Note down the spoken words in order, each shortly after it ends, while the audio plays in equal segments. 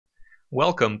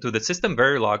Welcome to the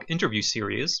SystemVerilog Interview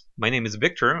series. My name is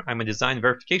Victor. I'm a design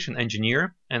verification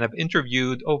engineer, and I've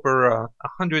interviewed over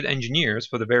 100 engineers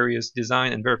for the various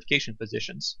design and verification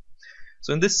positions.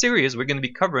 So in this series, we're going to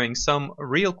be covering some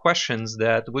real questions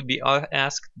that would be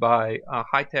asked by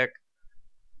high-tech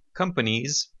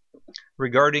companies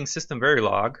regarding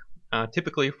SystemVerilog,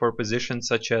 typically for positions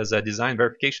such as a design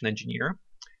verification engineer.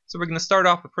 So we're going to start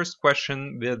off the first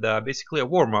question with basically a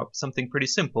warm-up, something pretty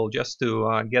simple just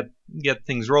to get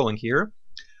things rolling here.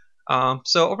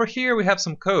 So over here we have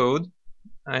some code,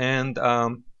 and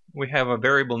we have a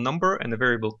variable number and a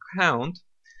variable count.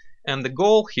 And the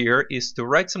goal here is to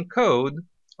write some code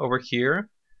over here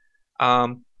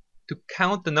to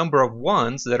count the number of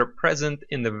ones that are present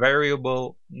in the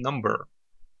variable number.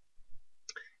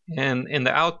 And in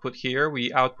the output here,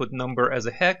 we output number as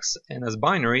a hex and as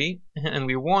binary, and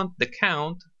we want the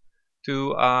count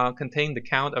to contain the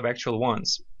count of actual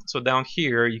ones. So down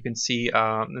here you can see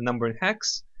the number in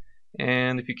hex,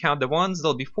 and if you count the ones,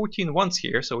 there'll be 14 ones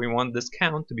here, so we want this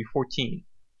count to be 14.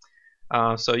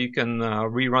 So you can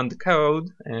rerun the code,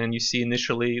 and you see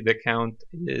initially the count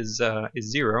is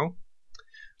 0.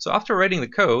 So after writing the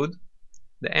code,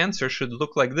 the answer should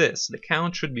look like this. The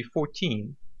count should be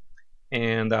 14.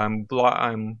 And I'm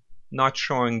not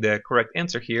showing the correct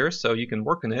answer here, so you can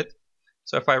work on it.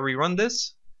 So if I rerun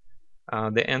this,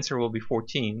 the answer will be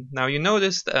 14. Now you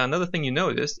noticed, another thing you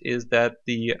noticed is that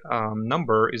the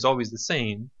number is always the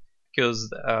same because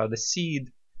the seed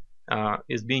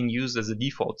is being used as a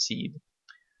default seed.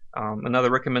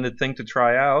 Another recommended thing to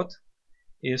try out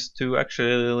is to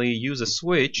actually use a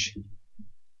switch,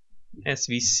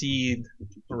 svseed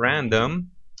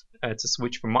random. It's a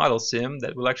switch for model sim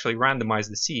that will actually randomize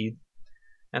the seed,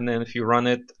 and then if you run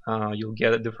it, you'll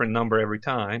get a different number every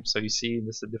time. So you see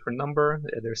this is a different number.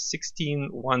 There's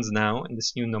 16 ones now in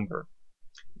this new number,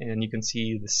 and you can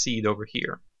see the seed over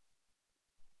here.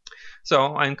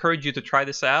 So I encourage you to try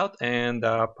this out and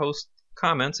post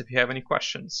comments if you have any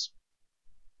questions.